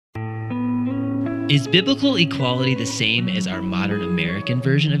Is biblical equality the same as our modern American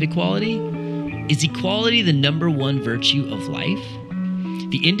version of equality? Is equality the number one virtue of life?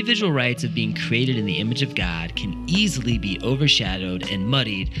 The individual rights of being created in the image of God can easily be overshadowed and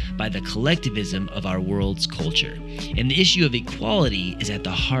muddied by the collectivism of our world's culture. And the issue of equality is at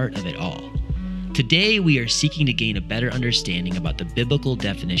the heart of it all. Today, we are seeking to gain a better understanding about the biblical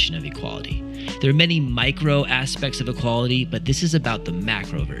definition of equality. There are many micro aspects of equality, but this is about the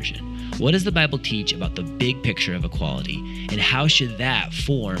macro version. What does the Bible teach about the big picture of equality, and how should that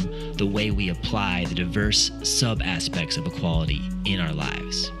form the way we apply the diverse sub-aspects of equality in our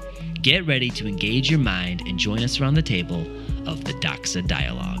lives? Get ready to engage your mind and join us around the table of the Doxa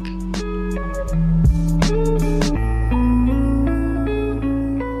Dialogue.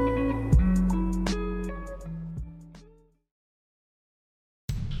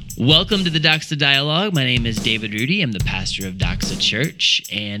 Welcome to the Doxa Dialogue. My name is David Rudy. I'm the pastor of Doxa Church,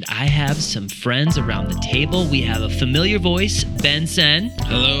 and I have some friends around the table. We have a familiar voice, Ben Sen.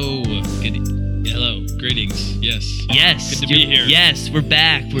 Hello. Hello. Greetings. Yes. Yes. Good to be here. Yes, we're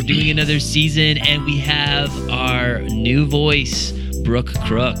back. We're doing another season, and we have our new voice, Brooke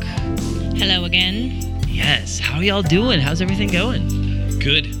Crook. Hello again. Yes. How are y'all doing? How's everything going?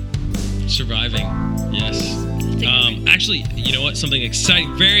 Good. Surviving. Yes. Actually, you know what? Something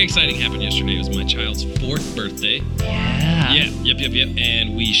exciting, very exciting happened yesterday. It was my child's 4th birthday. Yeah. Yep.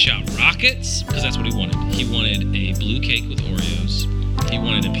 And we shot rockets because that's what he wanted. He wanted a blue cake with Oreos. He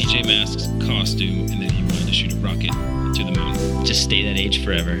wanted a PJ Masks costume, and then he wanted to shoot a rocket to the moon. Just stay that age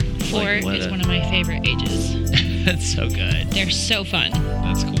forever. 4 is one of my favorite ages. That's so good. They're so fun.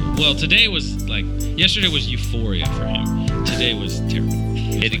 That's cool. Well, yesterday was euphoria for him. Today was terrible.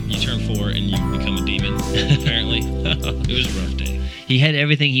 You turn 4 and you become a demon, apparently. It was a rough day. He had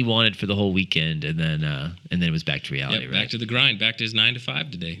everything he wanted for the whole weekend, and then it was back to reality, right? Back to the grind, back to his 9 to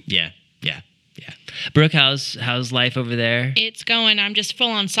 5 today. Yeah. Brooke, how's life over there? It's going. I'm just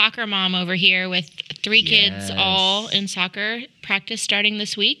full-on soccer mom over here with 3 kids all in soccer practice starting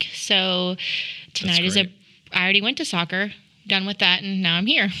this week. So tonight I already went to soccer. Done with that, and now I'm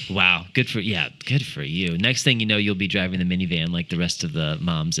here. Wow, good for you. Next thing you know, you'll be driving the minivan like the rest of the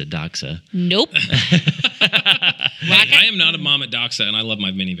moms at Doxa. Nope. I am not a mom at Doxa, and I love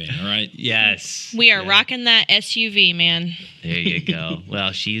my minivan. All right. Yes. We are rocking that SUV, man. There you go.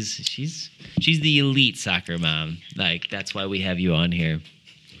 Well, she's the elite soccer mom. Like, that's why we have you on here.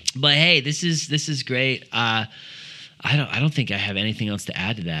 But hey, this is great. I don't think I have anything else to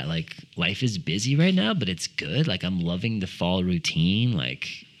add to that. Like, life is busy right now, but it's good. Like, I'm loving the fall routine. Like,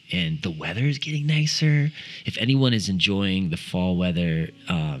 and the weather is getting nicer. If anyone is enjoying the fall weather,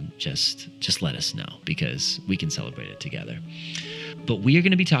 just let us know, because we can celebrate it together. But we are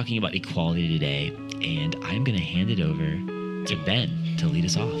going to be talking about equality today, and I'm going to hand it over to Ben to lead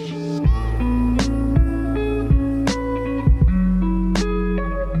us off.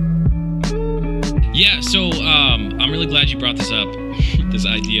 Yeah, so I'm really glad you brought this up, this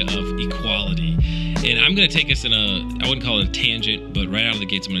idea of equality. And I'm going to take us I wouldn't call it a tangent, but right out of the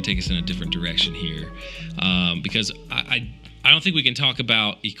gates, I'm going to take us in a different direction here. Because I don't think we can talk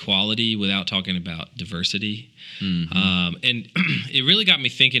about equality without talking about diversity. Mm-hmm. And it really got me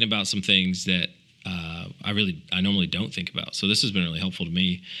thinking about some things that I normally don't think about. So this has been really helpful to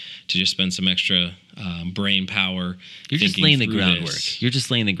me to just spend some extra brain power. You're just laying the groundwork. You're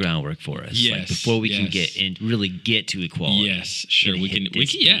just laying the groundwork for us. Yes. Like, before we can really get to equality. Yes, sure. We can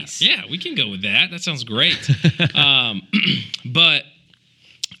go with that. That sounds great. But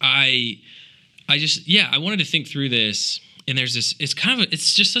I wanted to think through this, and there's this.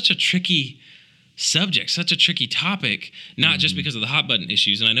 It's just such a tricky subject, such a tricky topic, not just because of the hot button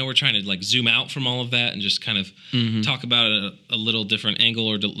issues. And I know we're trying to like zoom out from all of that and just kind of talk about it a little different angle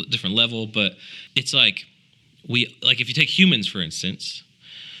or different level. But it's like if you take humans, for instance,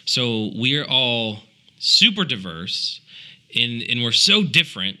 so we're all super diverse and we're so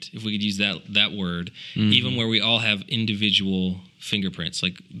different, if we could use that word, even where we all have individual fingerprints,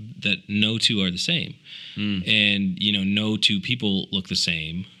 like that no two are the same. And, no two people look the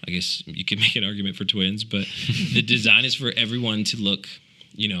same. I guess you could make an argument for twins, but the design is for everyone to look,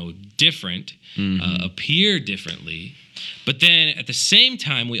 different, appear differently. But then at the same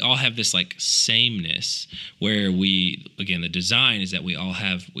time, we all have this like sameness where the design is that we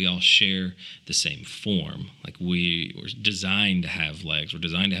all share the same form. Like we're designed to have legs, we're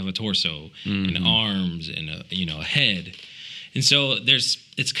designed to have a torso and arms and a head. And so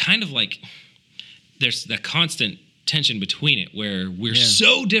it's kind of like there's that constant tension between it where we're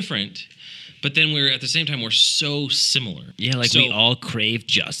so different, but then we're at the same time we're so similar. Yeah, like so, we all crave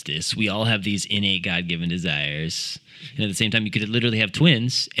justice. We all have these innate God-given desires. And at the same time, you could literally have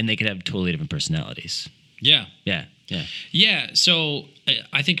twins, and they could have totally different personalities. Yeah. Yeah, yeah. Yeah, so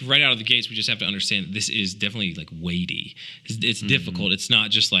I think right out of the gates, we just have to understand that this is definitely like weighty. It's difficult. It's not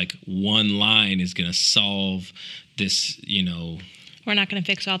just like one line is going to solve this, We're not going to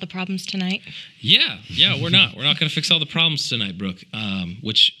fix all the problems tonight. Yeah, we're not. We're not going to fix all the problems tonight, Brooke,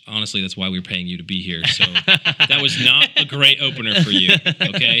 which honestly, that's why we're paying you to be here. So that was not a great opener for you,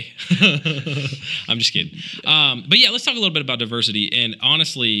 okay? I'm just kidding. But yeah, let's talk a little bit about diversity. And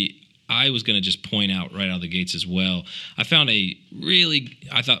honestly, I was going to just point out right out of the gates as well. I found a really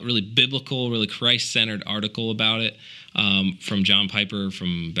biblical, really Christ-centered article about it from John Piper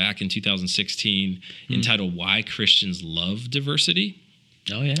from back in 2016 entitled "Why Christians Love Diversity."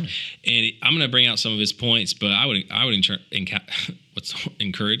 Oh yeah. And I'm going to bring out some of his points, but I would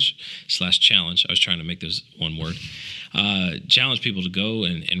encourage/challenge. I was trying to make those one word. Challenge people to go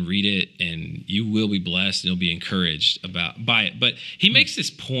and read it, and you will be blessed and you'll be encouraged by it. But he makes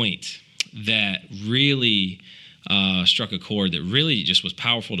this point that really struck a chord that really just was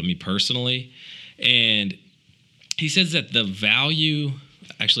powerful to me personally. And he says that the value,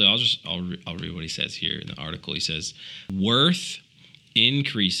 actually, I'll read what he says here in the article. He says, worth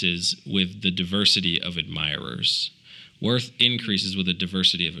increases with the diversity of admirers. Worth increases with a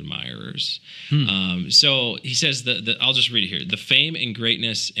diversity of admirers. So he says that I'll just read it here. The fame and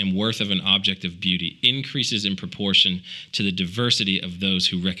greatness and worth of an object of beauty increases in proportion to the diversity of those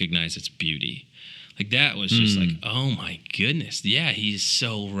who recognize its beauty. Like that was just like, oh my goodness. Yeah, he's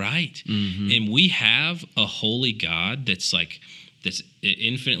so right. And we have a holy God that's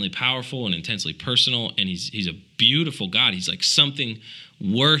infinitely powerful and intensely personal, and he's a beautiful God. He's like something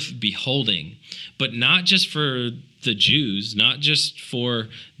worth beholding, but not just for the Jews, not just for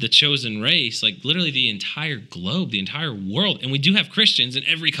the chosen race, like literally the entire globe, the entire world. And we do have Christians in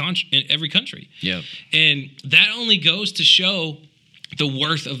every country. Yeah. And that only goes to show the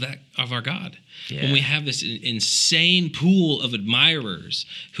worth of our God. Yeah. When we have this insane pool of admirers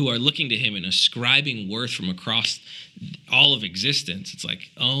who are looking to him and ascribing worth from across all of existence, it's like,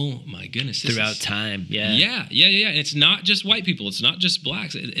 oh my goodness. Throughout time. Yeah. Yeah. And it's not just white people. It's not just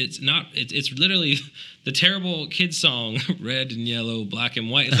blacks. It's literally the terrible kids song, red and yellow, black and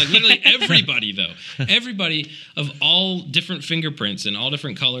white. It's like literally everybody, though. Everybody of all different fingerprints and all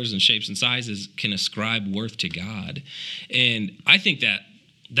different colors and shapes and sizes can ascribe worth to God. And I think that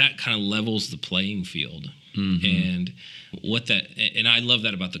kind of levels the playing field. And and I love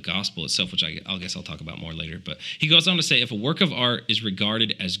that about the gospel itself, which I guess I'll talk about more later. But he goes on to say, if a work of art is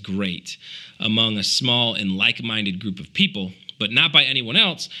regarded as great among a small and like-minded group of people, but not by anyone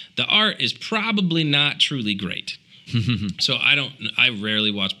else, the art is probably not truly great. So I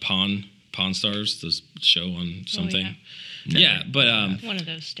rarely watch Pawn Stars, this show on something. Oh, yeah. Yeah, but one of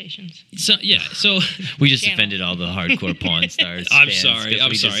those stations. So We just Channel. offended all the hardcore Pawn Stars. I'm fans, sorry.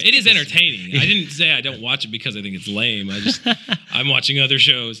 'cause It is entertaining. I didn't say I don't watch it because I think it's lame. I'm watching other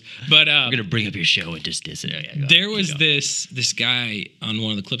shows. But We're gonna bring up your show and just diss it. there was this guy on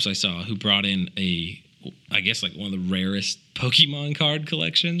one of the clips I saw who brought in I guess like one of the rarest Pokemon card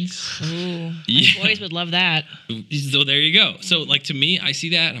collections. Ooh, Yeah. boys would love that. So there you go. So like to me, I see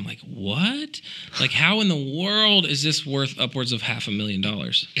that and I'm like, what? Like how in the world is this worth upwards of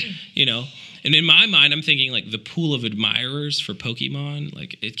 $500,000? And in my mind, I'm thinking like the pool of admirers for Pokemon,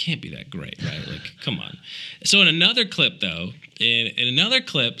 like it can't be that great, right? Like, come on. So in another clip though,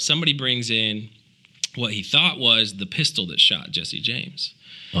 somebody brings in what he thought was the pistol that shot Jesse James.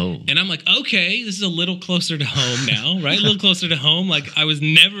 Oh. And I'm like, okay, this is a little closer to home now, right? A little closer to home. Like, I was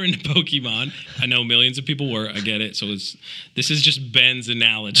never into Pokemon. I know millions of people were. I get it. So this is just Ben's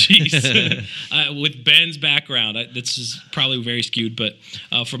analogies. With Ben's background, this is probably very skewed, but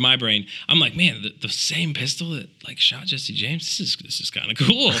for my brain, I'm like, man, the same pistol that like shot Jesse James, this is kind of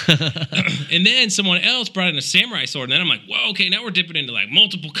cool. And then someone else brought in a samurai sword, and then I'm like, whoa, okay, now we're dipping into like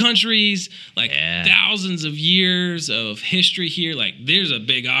multiple countries, like thousands of years of history here. Like, there's a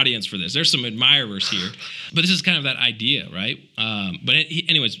big audience for this. There's some admirers here. But this is kind of that idea, right?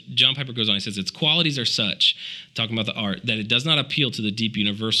 Anyways, John Piper goes on. He says, its qualities are such, talking about the art, that it does not appeal to the deep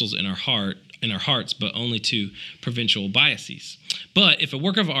universals in our hearts, but only to provincial biases. But if a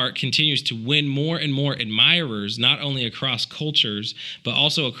work of art continues to win more and more admirers, not only across cultures, but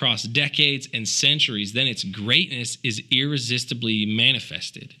also across decades and centuries, then its greatness is irresistibly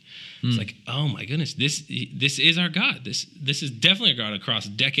manifested. It's like, oh my goodness, this is our God. This is definitely our God. Across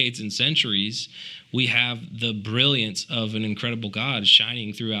decades and centuries, we have the brilliance of an incredible God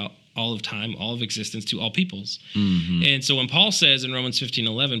shining throughout all of time, all of existence, to all peoples. Mm-hmm. And so when Paul says in Romans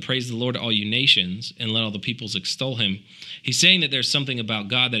 15:11, praise the Lord, all you nations, and let all the peoples extol him, he's saying that there's something about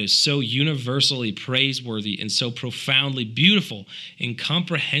God that is so universally praiseworthy and so profoundly beautiful,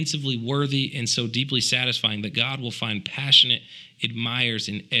 incomprehensibly worthy, and so deeply satisfying that God will find passionate admirers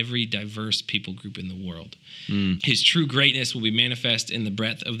in every diverse people group in the world. His true greatness will be manifest in the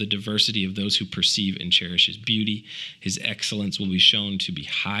breadth of the diversity of those who perceive and cherish his beauty. His excellence will be shown to be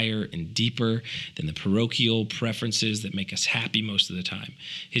higher and deeper than the parochial preferences that make us happy most of the time.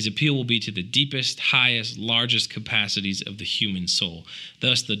 His appeal will be to the deepest, highest, largest capacities of the human soul.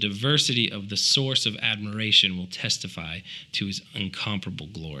 Thus, the diversity of the source of admiration will testify to his incomparable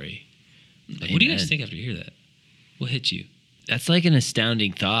glory. What do you guys think after you hear that? What hit you? That's like an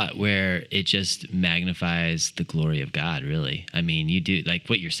astounding thought where it just magnifies the glory of God, really. I mean, you do, like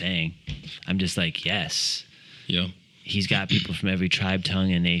what you're saying. I'm just like, yes. Yeah. He's got people from every tribe,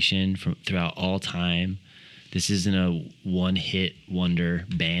 tongue, and nation from throughout all time. This isn't a one-hit wonder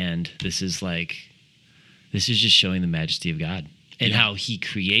band. This is just showing the majesty of God and how he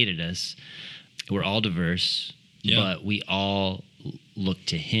created us. We're all diverse, but we all look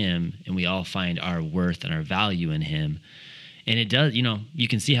to him and we all find our worth and our value in him. And it does, you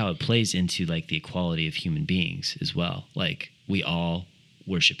can see how it plays into like the equality of human beings as well. Like we all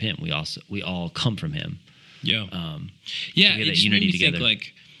worship him. We all come from him. Yeah. It just made me think,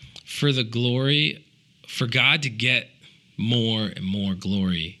 like, for the glory, for God to get more and more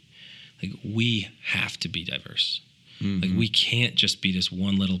glory, like we have to be diverse. Mm-hmm. Like we can't just be this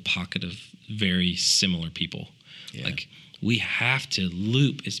one little pocket of very similar people. Yeah. Like we have to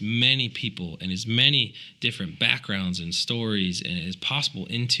loop as many people and as many different backgrounds and stories and as possible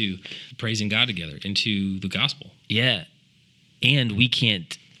into praising God together, into the gospel. Yeah. And we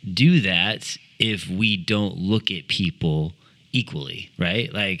can't do that if we don't look at people equally,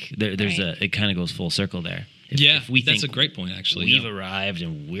 right? Like there's it kind of goes full circle there. If we that's a great point, actually. We've arrived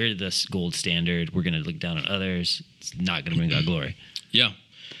and we're this gold standard, we're going to look down on others. It's not going to bring God glory. Yeah.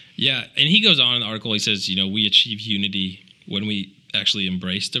 Yeah. And he goes on in the article, he says, we achieve unity when we actually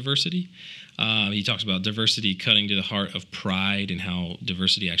embrace diversity. He talks about diversity cutting to the heart of pride and how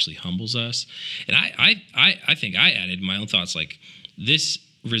diversity actually humbles us. And I think I added my own thoughts, like this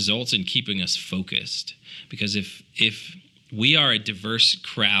results in keeping us focused, because if we are a diverse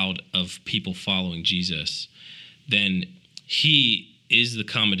crowd of people following Jesus, then he is the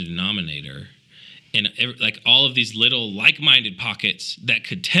common denominator. And like all of these little like-minded pockets that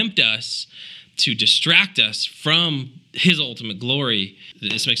could tempt us to distract us from his ultimate glory,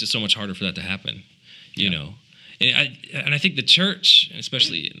 this makes it so much harder for that to happen, you know. And I think the church,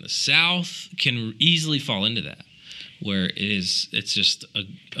 especially in the South, can easily fall into that, where it's just us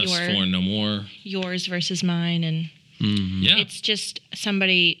four and no more. Yours versus mine. And it's just,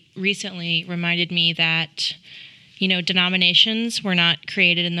 somebody recently reminded me that, denominations were not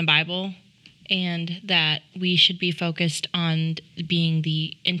created in the Bible, and that we should be focused on being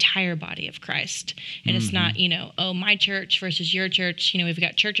the entire body of Christ. And it's not, my church versus your church. We've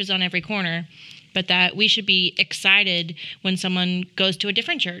got churches on every corner, but that we should be excited when someone goes to a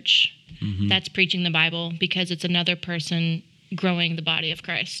different church that's preaching the Bible, because it's another person growing the body of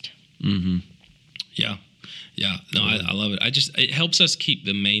Christ. Mm-hmm. Yeah. Yeah. No, I love it. It helps us keep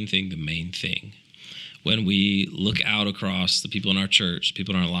the main thing. When we look out across the people in our church,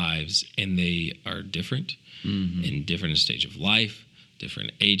 people in our lives, and they are different, in different stage of life,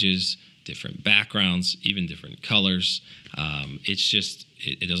 different ages, different backgrounds, even different colors. It's just,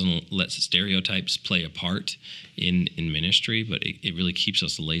 it doesn't let stereotypes play a part in ministry, but it really keeps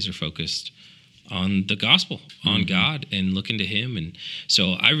us laser focused on the gospel, on God, and looking to him. And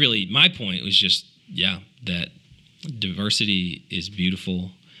so my point was just, that diversity is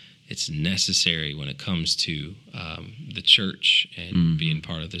beautiful. It's necessary when it comes to the church and being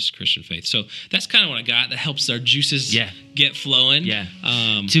part of this Christian faith. So that's kind of what I got. That helps our juices get flowing. Yeah.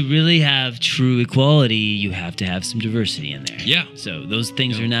 To really have true equality, you have to have some diversity in there. Yeah. So those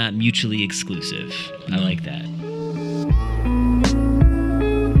things are not mutually exclusive. I like that.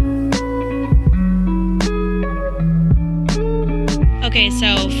 Okay,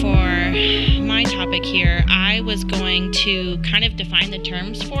 so for my topic here, I was going to kind of define the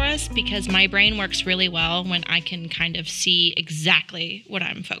terms for us, because my brain works really well when I can kind of see exactly what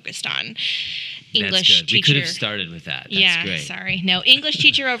I'm focused on. English That's good. teacher. We could have started with that. That's great. Sorry. No, English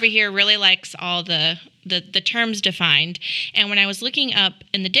teacher over here really likes all the terms defined. And when I was looking up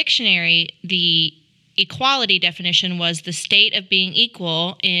in the dictionary, the equality definition was the state of being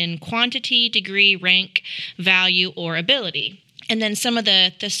equal in quantity, degree, rank, value, or ability. And then some of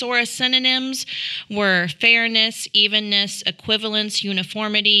the thesaurus synonyms were fairness, evenness, equivalence,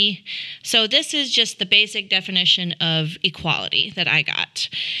 uniformity. So this is just the basic definition of equality that I got.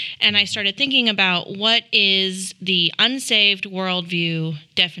 And I started thinking about what is the unsaved worldview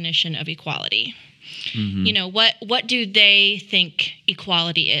definition of equality. You know, what do they think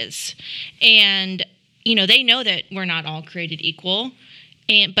equality is? And, you know, they know that we're not all created equal.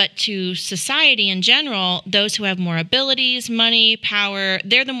 But to society in general, those who have more abilities, money, power,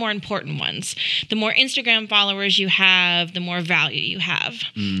 they're the more important ones. The more Instagram followers you have, the more value you have.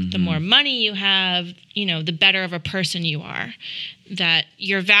 The more money you have, you know, the better of a person you are. That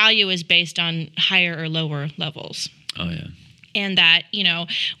your value is based on higher or lower levels. Oh, yeah. And that, you know,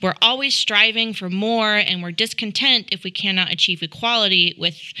 we're always striving for more and we're discontent if we cannot achieve equality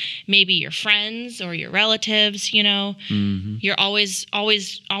with maybe your friends or your relatives, you know. You're always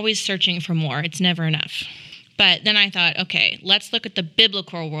searching for more. It's never enough. But then I thought, okay, let's look at the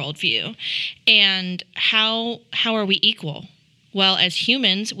biblical worldview and how are we equal? Well, as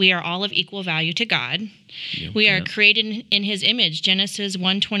humans, we are all of equal value to God. We are created in his image. Genesis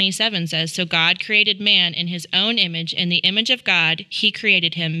 1:27 says, so God created man in his own image. In the image of God, he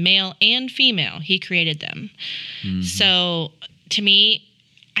created him, male and female. He created them. So to me,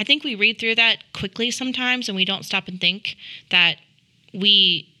 I think we read through that quickly sometimes and we don't stop and think that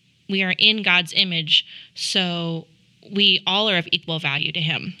we are in God's image. So we all are of equal value to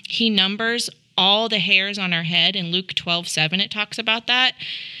him. He numbers all the hairs on our head. In Luke 12:7, it talks about that.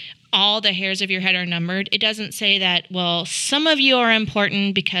 All the hairs of your head are numbered. It doesn't say that, well, some of you are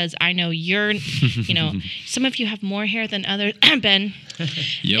important because I know you're, you know, some of you have more hair than others. Ben.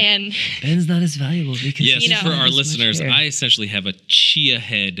 And Ben's not as valuable because yes, you know, for our listeners, I essentially have a chia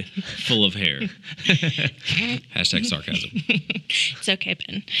head full of hair. Hashtag sarcasm. It's okay,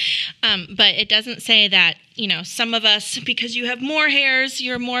 Ben. But it doesn't say that, you know, some of us, because you have more hairs,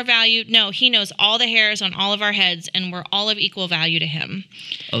 you're more valued. No, he knows all the hairs on all of our heads, and we're all of equal value to him.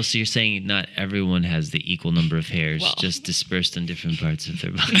 Oh, so you're saying not everyone has the equal number of hairs, just dispersed in different parts of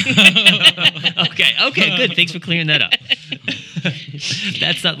their body. Okay, good. Thanks for clearing that up.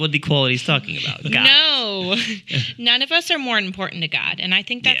 That's not what equality is talking about. No, none of us are more important to God. And I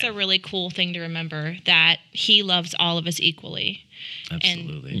think that's a really cool thing to remember, that he loves all of us equally.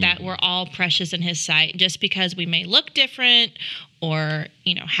 Absolutely. And that we're all precious in his sight. Just because we may look different or,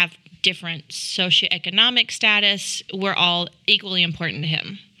 you know, have different socioeconomic status, we're all equally important to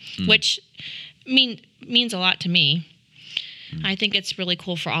him, which means a lot to me. I think it's really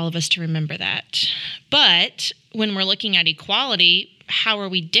cool for all of us to remember that. But when we're looking at equality, how are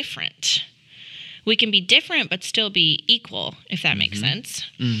we different? We can be different but still be equal, if that makes sense.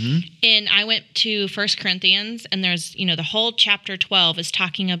 And I went to 1 Corinthians, and there's, you know, the whole chapter 12 is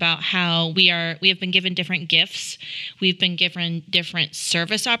talking about how we have been given different gifts. We've been given different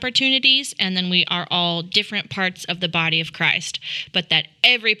service opportunities, and then we are all different parts of the body of Christ, but that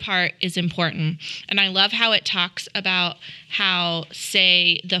every part is important. And I love how it talks about how,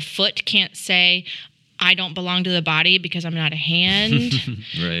 say, the foot can't say, I don't belong to the body because I'm not a hand.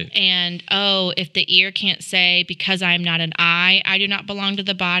 Right. And, if the ear can't say, because I'm not an eye, I do not belong to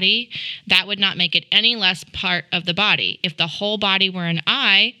the body, that would not make it any less part of the body. If the whole body were an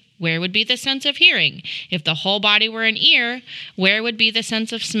eye, where would be the sense of hearing? If the whole body were an ear, where would be the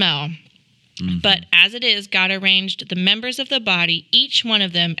sense of smell? But as it is, God arranged the members of the body, each one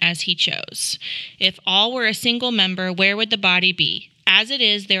of them as he chose. If all were a single member, where would the body be? As it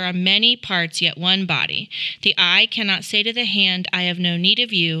is, there are many parts, yet one body. The eye cannot say to the hand, I have no need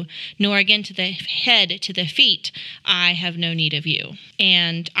of you, nor again to the head, to the feet, I have no need of you.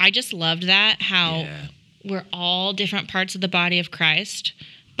 And I just loved that, how we're all different parts of the body of Christ,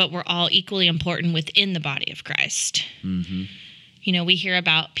 but we're all equally important within the body of Christ. You know, we hear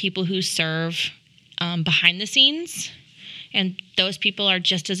about people who serve behind the scenes, and those people are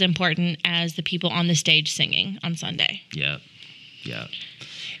just as important as the people on the stage singing on Sunday. Yeah.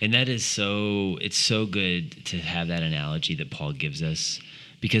 And that is it's so good to have that analogy that Paul gives us,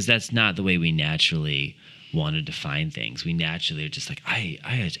 because that's not the way we naturally want to define things. We naturally are just like,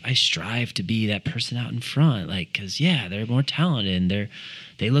 I strive to be that person out in front, like, because they're more talented and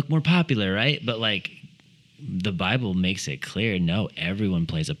they look more popular, right? But like, the Bible makes it clear, no, everyone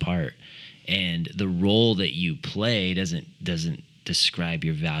plays a part, and the role that you play doesn't describe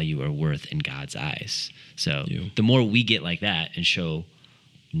your value or worth in God's eyes. So the more we get like that and show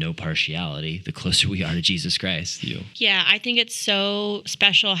no partiality the closer we are to Jesus Christ. Yeah, I think it's so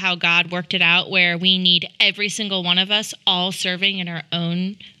special how God worked it out where we need every single one of us all serving in our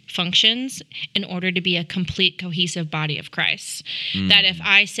own functions in order to be a complete cohesive body of Christ. That if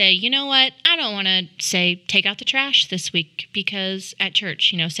I say, you know what, I don't want to say take out the trash this week because at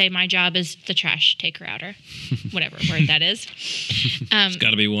church, say my job is the trash taker outer, whatever word that is. There's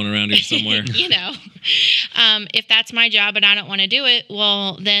got to be one around here somewhere. If that's my job and I don't want to do it,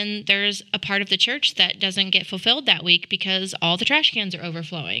 well, then there's a part of the church that doesn't get fulfilled that week because all the trash cans are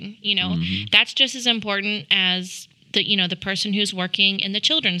overflowing. That's just as important as the person who's working in the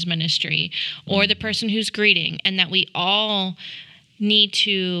children's ministry or the person who's greeting, and that we all need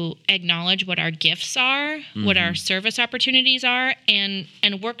to acknowledge what our gifts are, what our service opportunities are, and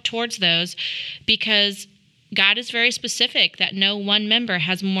work towards those, because God is very specific that no one member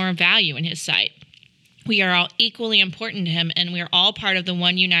has more value in his sight. We are all equally important to him, and we are all part of the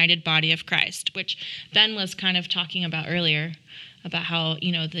one united body of Christ, which Ben was kind of talking about earlier, about how,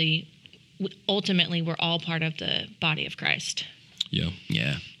 ultimately we're all part of the body of Christ.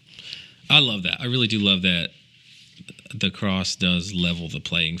 Yeah. I love that. I really do love that the cross does level the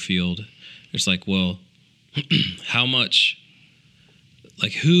playing field. It's like, well, how much,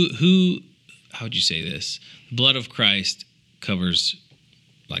 like who, how would you say this? The blood of Christ covers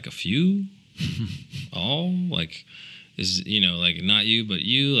like a few, all, like, is, like not you, but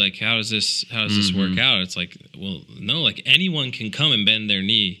you, like, how does this work out? It's like, well, no, like anyone can come and bend their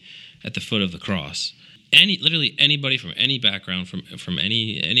knee at the foot of the cross. Literally anybody from any background, from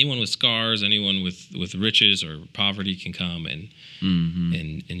anyone with scars, anyone with riches or poverty can come,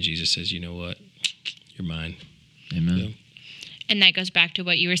 and Jesus says, you know what, you're mine. Amen. And that goes back to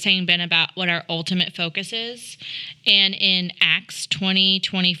what you were saying, Ben, about what our ultimate focus is. And in Acts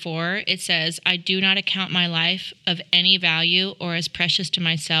 20:24, it says, I do not account my life of any value or as precious to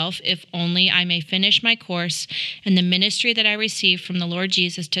myself, if only I may finish my course and the ministry that I received from the Lord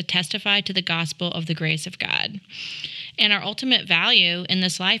Jesus to testify to the gospel of the grace of God. And our ultimate value in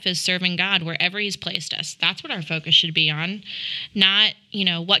this life is serving God wherever he's placed us. That's what our focus should be on. Not,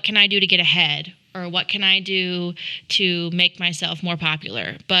 what can I do to get ahead? Or what can I do to make myself more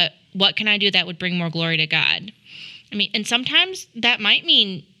popular? But what can I do that would bring more glory to God? I mean, and sometimes that might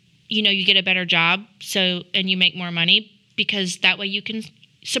mean, you get a better job and you make more money, because that way you can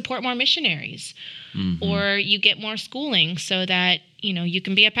support more missionaries. Or you get more schooling so that, you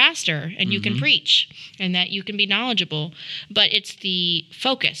can be a pastor and you can preach, and that you can be knowledgeable. But it's the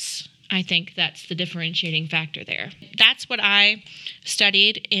focus. I think that's the differentiating factor there. That's what I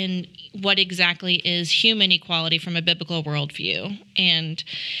studied in what exactly is human equality from a biblical worldview. And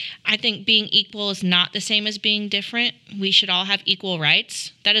I think being equal is not the same as being different. We should all have equal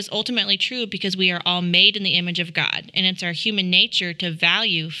rights. That is ultimately true because we are all made in the image of God, and it's our human nature to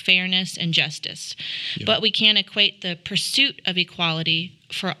value fairness and justice. Yeah. But we can't equate the pursuit of equality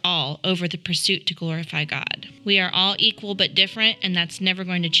for all over the pursuit to glorify God. We are all equal but different, and that's never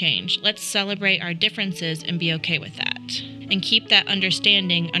going to change. Let's celebrate our differences and be okay with that, and keep that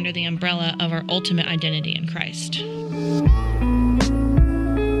understanding under the umbrella of our ultimate identity in Christ.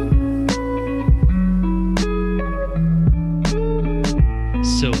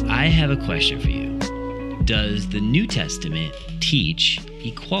 So I have a question for you. Does the New Testament teach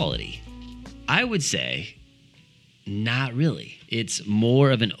equality? I would say not really. It's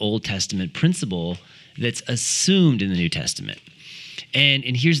more of an Old Testament principle that's assumed in the New Testament. And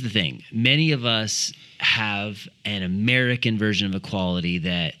here's the thing. Many of us have an American version of equality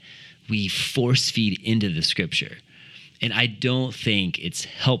that we force feed into the scripture. And I don't think it's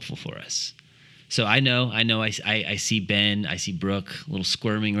helpful for us. So I know. I see Ben, I see Brooke a little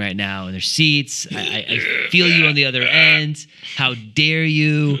squirming right now in their seats. I feel you on the other end. How dare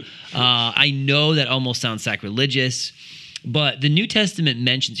you? I know that almost sounds sacrilegious, but the New Testament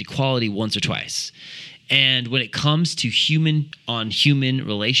mentions equality once or twice. And when it comes to human-on-human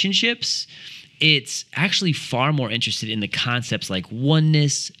relationships, it's actually far more interested in the concepts like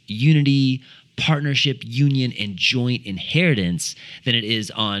oneness, unity, partnership, union, and joint inheritance than it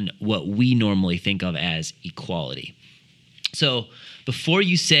is on what we normally think of as equality. So before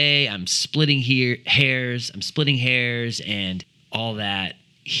you say I'm splitting hairs and all that,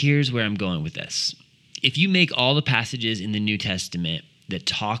 here's where I'm going with this. If you make all the passages in the New Testament that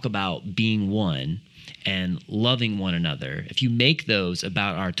talk about being one and loving one another, if you make those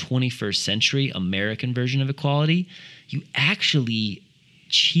about our 21st century American version of equality, you actually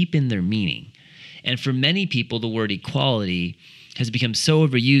cheapen their meaning. And for many people, the word equality has become so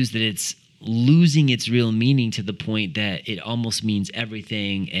overused that it's losing its real meaning to the point that it almost means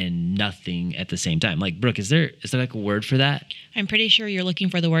everything and nothing at the same time. Like, Brooke, is there like a word for that? I'm pretty sure you're looking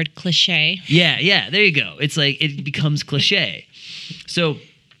for the word cliche. Yeah, there you go. It's like it becomes cliche. So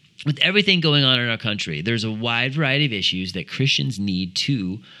with everything going on in our country, there's a wide variety of issues that Christians need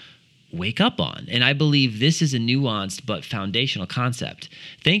to wake up on. And I believe this is a nuanced but foundational concept.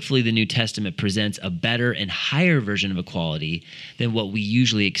 Thankfully, the New Testament presents a better and higher version of equality than what we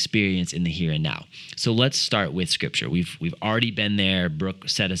usually experience in the here and now. So let's start with Scripture. We've already been there. Brooke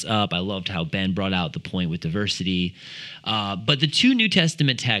set us up. I loved how Ben brought out the point with diversity. But the two New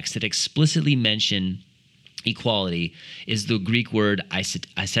Testament texts that explicitly mention equality is the Greek word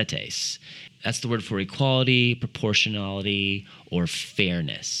isetes. That's the word for equality, proportionality, or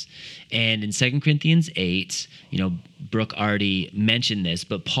fairness. And in 2 Corinthians 8, Brooke already mentioned this,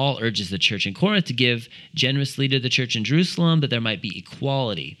 but Paul urges the church in Corinth to give generously to the church in Jerusalem, that there might be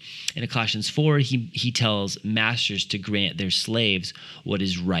equality. And in Colossians 4, he tells masters to grant their slaves what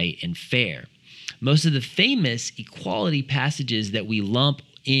is right and fair. Most of the famous equality passages that we lump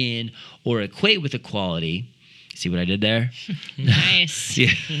in or equate with equality, see what I did there? Nice. Yeah.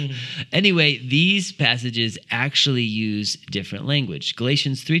 Anyway, these passages actually use different language.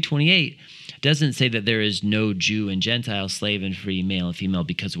 Galatians 3:28 doesn't say that there is no Jew and Gentile, slave and free, male and female,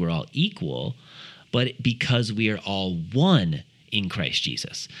 because we're all equal, but because we are all one in Christ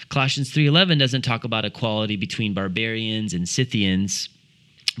Jesus. Colossians 3:11 doesn't talk about equality between barbarians and Scythians.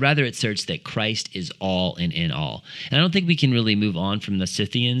 Rather, it asserts that Christ is all and in all. And I don't think we can really move on from the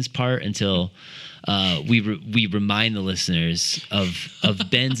Scythians part until we remind the listeners of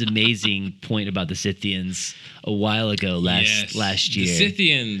Ben's amazing point about the Scythians a while ago last year. The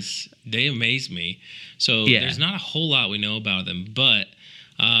Scythians, they amaze me. So there's not a whole lot we know about them, but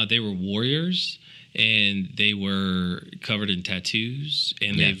they were warriors and they were covered in tattoos,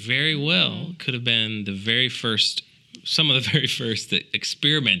 and they very well could have been some of the very first that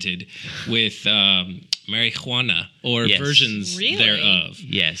experimented with marijuana or versions thereof.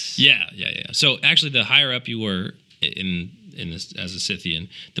 Yes. Yeah. So actually, the higher up you were in this, as a Scythian,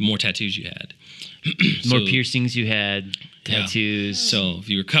 the more tattoos you had. The more piercings you had, tattoos. Yeah. So if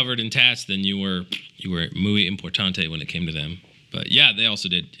you were covered in tats, then you were muy importante when it came to them. But yeah, they also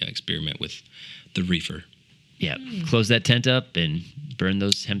did experiment with the reefer. Yeah, close that tent up and burn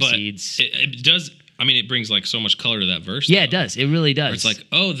those hemp but seeds. It does. I mean, it brings like so much color to that verse. Yeah, it does. It really does. Where it's like,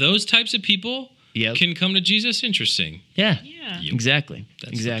 oh, those types of people can come to Jesus. Interesting. Yeah. Yep. Exactly.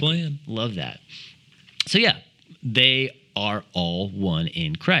 That's the plan. Love that. So they are all one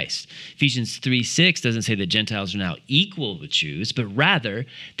in Christ. Ephesians 3:6 doesn't say that Gentiles are now equal with Jews, but rather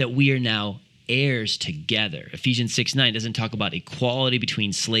that we are now heirs together. Ephesians 6:9 doesn't talk about equality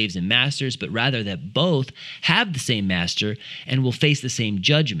between slaves and masters, but rather that both have the same master and will face the same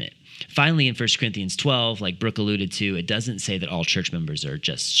judgment. Finally, in 1 Corinthians 12, like Brooke alluded to, it doesn't say that all church members are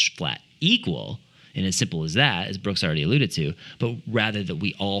just flat equal, and as simple as that, as Brooke's already alluded to, but rather that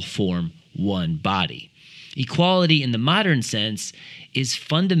we all form one body. Equality in the modern sense is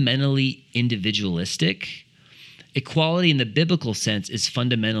fundamentally individualistic. Equality in the biblical sense is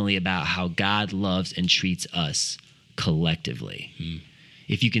fundamentally about how God loves and treats us collectively,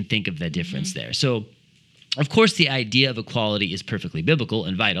 if you can think of that difference there. So, of course, the idea of equality is perfectly biblical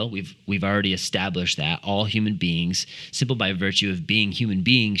and vital. We've already established that all human beings, simply by virtue of being human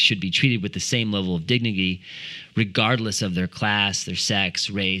beings, should be treated with the same level of dignity, regardless of their class, their sex,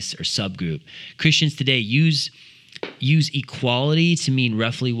 race, or subgroup. Christians today use equality to mean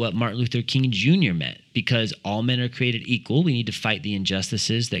roughly what Martin Luther King Jr. meant. Because all men are created equal, we need to fight the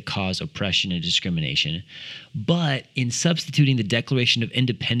injustices that cause oppression and discrimination. But in substituting the Declaration of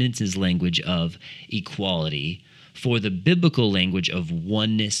Independence's language of equality for the biblical language of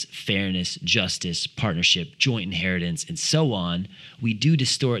oneness, fairness, justice, partnership, joint inheritance, and so on, we do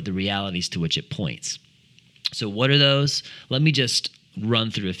distort the realities to which it points. So what are those? Let me just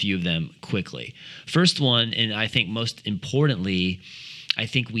run through a few of them quickly. First one, and I think most importantly, I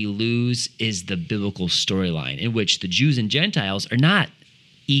think we lose, is the biblical storyline in which the Jews and Gentiles are not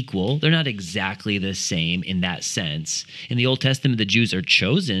equal. They're not exactly the same in that sense. In the Old Testament, the Jews are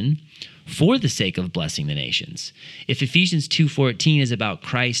chosen for the sake of blessing the nations. If Ephesians 2:14 is about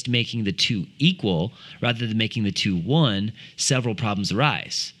Christ making the two equal rather than making the two one, several problems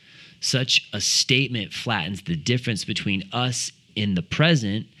arise. Such a statement flattens the difference between us in the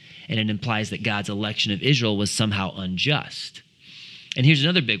present, and it implies that God's election of Israel was somehow unjust. And here's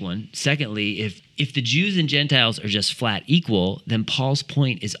another big one. Secondly, if the Jews and Gentiles are just flat equal, then Paul's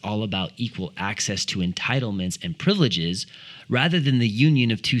point is all about equal access to entitlements and privileges rather than the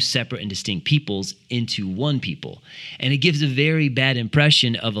union of two separate and distinct peoples into one people. And it gives a very bad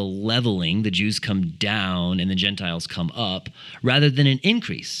impression of a leveling. The Jews come down and the Gentiles come up rather than an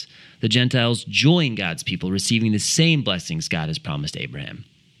increase. The Gentiles join God's people, receiving the same blessings God has promised Abraham.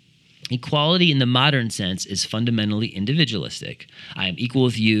 Equality in the modern sense is fundamentally individualistic. I am equal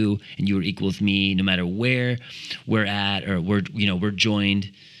with you and you are equal with me no matter where we're at or we're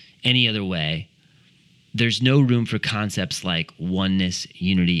joined any other way. There's no room for concepts like oneness,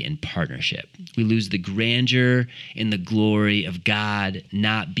 unity, and partnership. We lose the grandeur and the glory of God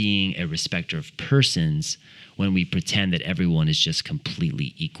not being a respecter of persons when we pretend that everyone is just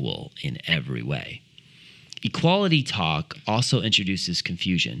completely equal in every way. Equality talk also introduces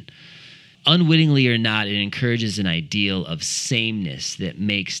confusion. Unwittingly or not, it encourages an ideal of sameness that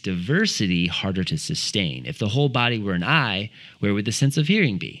makes diversity harder to sustain. If the whole body were an eye, where would the sense of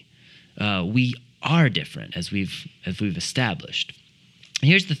hearing be? We are different, as we've established. And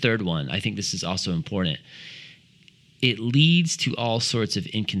here's the third one. I think this is also important. It leads to all sorts of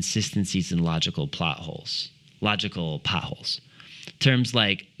inconsistencies and logical potholes. Terms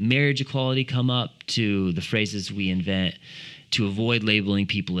like marriage equality come up to the phrases we invent to avoid labeling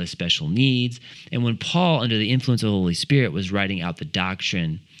people as special needs. And when Paul, under the influence of the Holy Spirit, was writing out the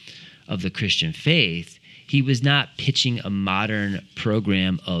doctrine of the Christian faith, he was not pitching a modern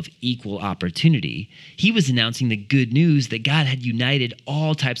program of equal opportunity. He was announcing the good news that God had united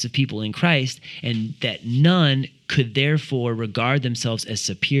all types of people in Christ and that none could therefore regard themselves as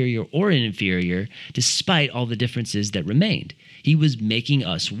superior or inferior despite all the differences that remained. He was making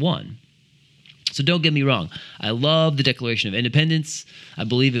us one. So don't get me wrong. I love the Declaration of Independence. I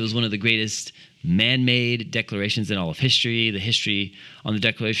believe it was one of the greatest man-made declarations in all of history. The history on the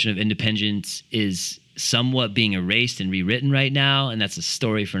Declaration of Independence is somewhat being erased and rewritten right now, and that's a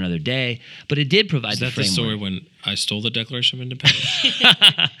story for another day. But it did provide the framework. Is that the story when I stole the Declaration of Independence?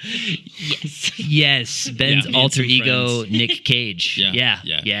 Yes. Ben's alter ego, Nick Cage. Yeah.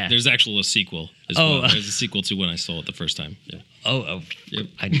 There's actually a sequel as well. There's a sequel to when I stole it the first time. Yeah. Yep.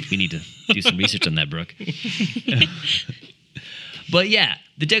 We need to do some research on that, Brooke. But yeah,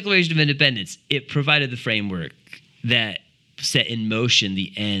 the Declaration of Independence, it provided the framework that set in motion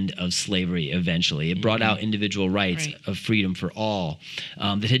the end of slavery eventually. It brought out individual rights of freedom for all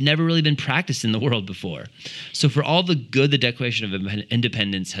that had never really been practiced in the world before. So for all the good the Declaration of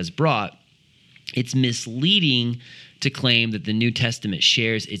Independence has brought, it's misleading to claim that the New Testament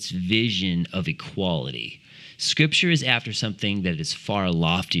shares its vision of equality. Scripture is after something that is far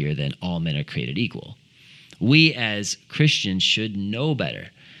loftier than all men are created equal. We as Christians should know better.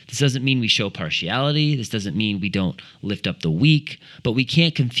 This doesn't mean we show partiality. This doesn't mean we don't lift up the weak, but we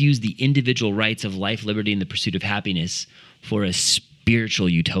can't confuse the individual rights of life, liberty, and the pursuit of happiness for a spiritual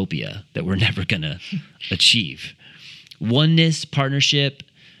utopia that we're never going to achieve. Oneness, partnership,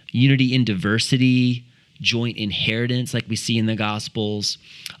 unity in diversity, joint inheritance like we see in the Gospels,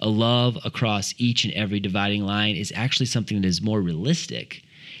 a love across each and every dividing line is actually something that is more realistic.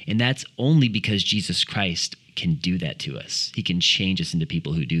 And that's only because Jesus Christ can do that to us. He can change us into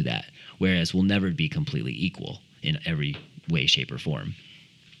people who do that, whereas we'll never be completely equal in every way, shape, or form.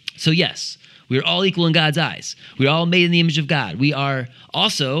 So yes, we are all equal in God's eyes. We are all made in the image of God. We are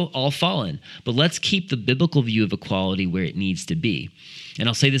also all fallen. But let's keep the biblical view of equality where it needs to be. And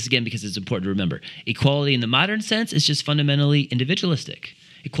I'll say this again because it's important to remember. Equality in the modern sense is just fundamentally individualistic.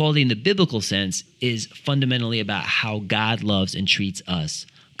 Equality in the biblical sense is fundamentally about how God loves and treats us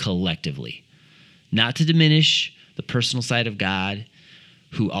collectively. Not to diminish the personal side of God,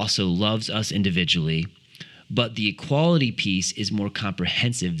 who also loves us individually, but the equality piece is more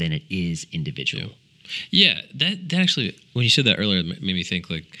comprehensive than it is individual. Yeah, that actually, when you said that earlier, it made me think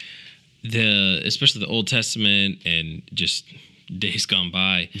like especially the Old Testament and just days gone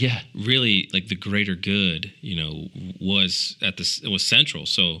by. Yeah, really like the greater good, was central.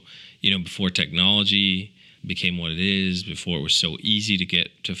 So, before technology became what it is, before it was so easy to get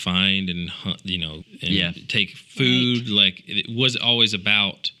to find and take food, like it was always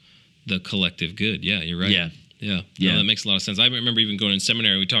about the collective good. Yeah, you're right. Yeah. No, that makes a lot of sense. I remember even going in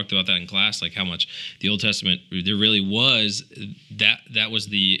seminary, we talked about that in class, like how much the Old Testament, there really was, that was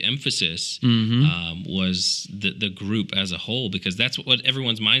the emphasis, was the group as a whole, because that's what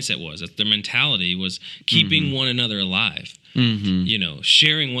everyone's mindset was. Their mentality was keeping one another alive.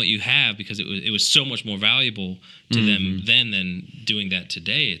 sharing what you have, because it was so much more valuable to them then than doing that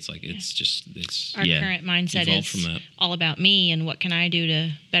today. It's like it's our current mindset is from that. all about me and what can I do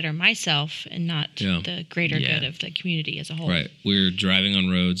to better myself, and not the greater good of the community as a whole. Right. We're driving on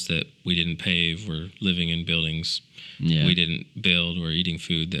roads that we didn't pave. We're living in buildings we didn't build. We're eating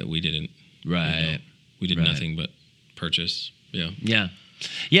food that we didn't. Right. We did nothing but purchase. Yeah. Yeah.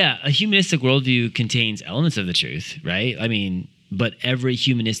 Yeah. A humanistic worldview contains elements of the truth, right? I mean, but every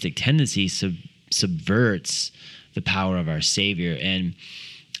humanistic tendency subverts the power of our Savior. And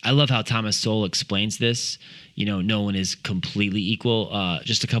I love how Thomas Sowell explains this. No one is completely equal.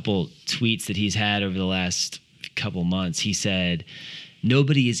 Just a couple tweets that he's had over the last couple months. He said,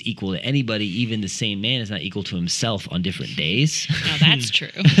 nobody is equal to anybody. Even the same man is not equal to himself on different days. Now that's true.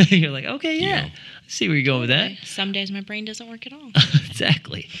 You're like, okay, yeah. I see where you're going with that. Some days my brain doesn't work at all.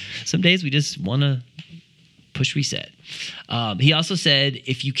 Exactly. Some days we just want to push reset. He also said,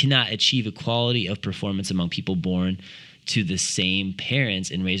 if you cannot achieve equality of performance among people born to the same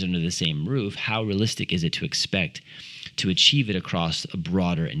parents and raised under the same roof, how realistic is it to expect to achieve it across a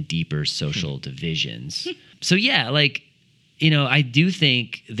broader and deeper social divisions? So yeah, I do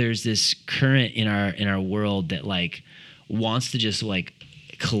think there's this current in our world that wants to just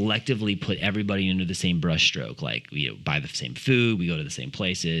collectively put everybody under the same brushstroke. Buy the same food, we go to the same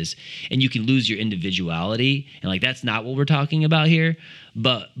places, and you can lose your individuality. And that's not what we're talking about here.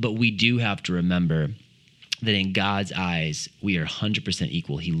 But we do have to remember that in God's eyes, we are 100%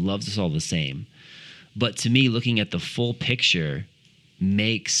 equal. He loves us all the same. But to me, looking at the full picture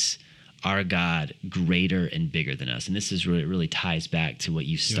makes our God greater and bigger than us. And this is really, it really ties back to what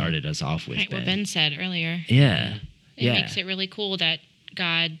you started us off with, right, Ben. what Ben said earlier. Yeah. It makes it really cool that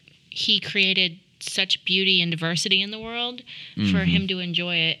God, he created such beauty and diversity in the world for him to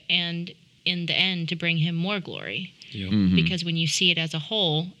enjoy it, and in the end to bring him more glory. Because when you see it as a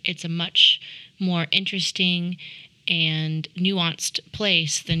whole, it's a much more interesting and nuanced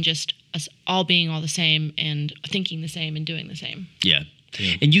place than just us all being all the same and thinking the same and doing the same. Yeah.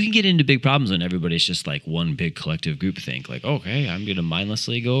 And you can get into big problems when everybody's just one big collective group think, okay, I'm going to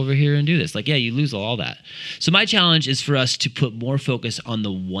mindlessly go over here and do this. You lose all that. So my challenge is for us to put more focus on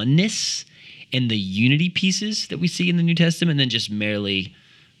the oneness and the unity pieces that we see in the New Testament than just merely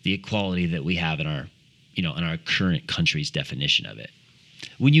the equality that we have in our, in our current country's definition of it.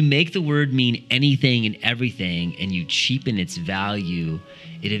 When you make the word mean anything and everything and you cheapen its value,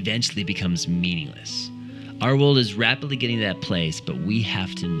 it eventually becomes meaningless. Our world is rapidly getting to that place, but we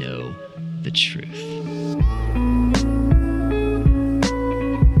have to know the truth.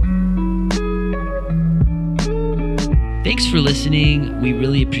 Thanks for listening. We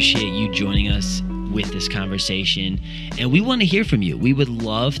really appreciate you joining us with this conversation, and we want to hear from you. We would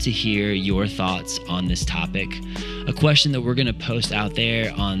love to hear your thoughts on this topic. A question that we're going to post out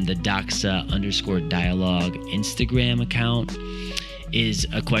there on the Doxa_dialogue Instagram account is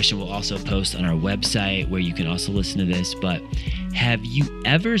a question we'll also post on our website, where you can also listen to this. But have you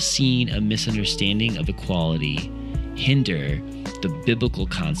ever seen a misunderstanding of equality hinder the biblical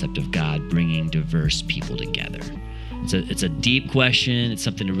concept of God bringing diverse people together? It's a deep question. It's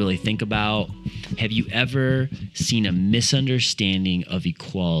something to really think about. Have you ever seen a misunderstanding of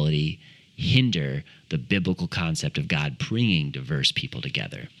equality hinder the biblical concept of God bringing diverse people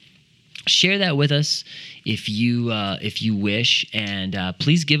together? Share that with us if you wish, and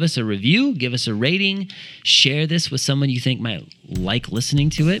please give us a review, give us a rating, share this with someone you think might like listening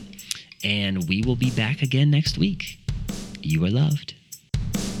to it, and we will be back again next week. You are loved.